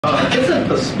Isn't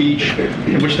the speech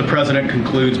in which the president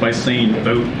concludes by saying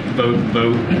vote, vote,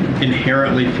 vote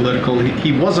inherently political?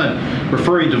 He wasn't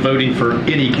referring to voting for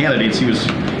any candidates. He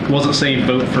wasn't saying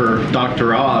vote for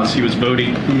Dr. Oz. He was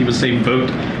saying vote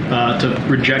to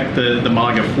reject the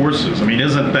MAGA forces. I mean,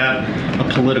 isn't that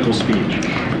a political speech?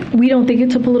 We don't think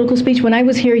it's a political speech. When I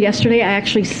was here yesterday, I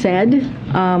actually said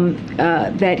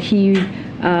that he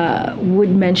would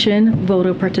mention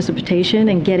voter participation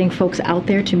and getting folks out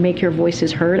there to make your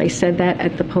voices heard. I said that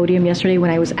at the podium yesterday when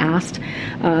I was asked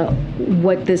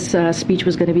what this speech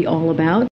was going to be all about.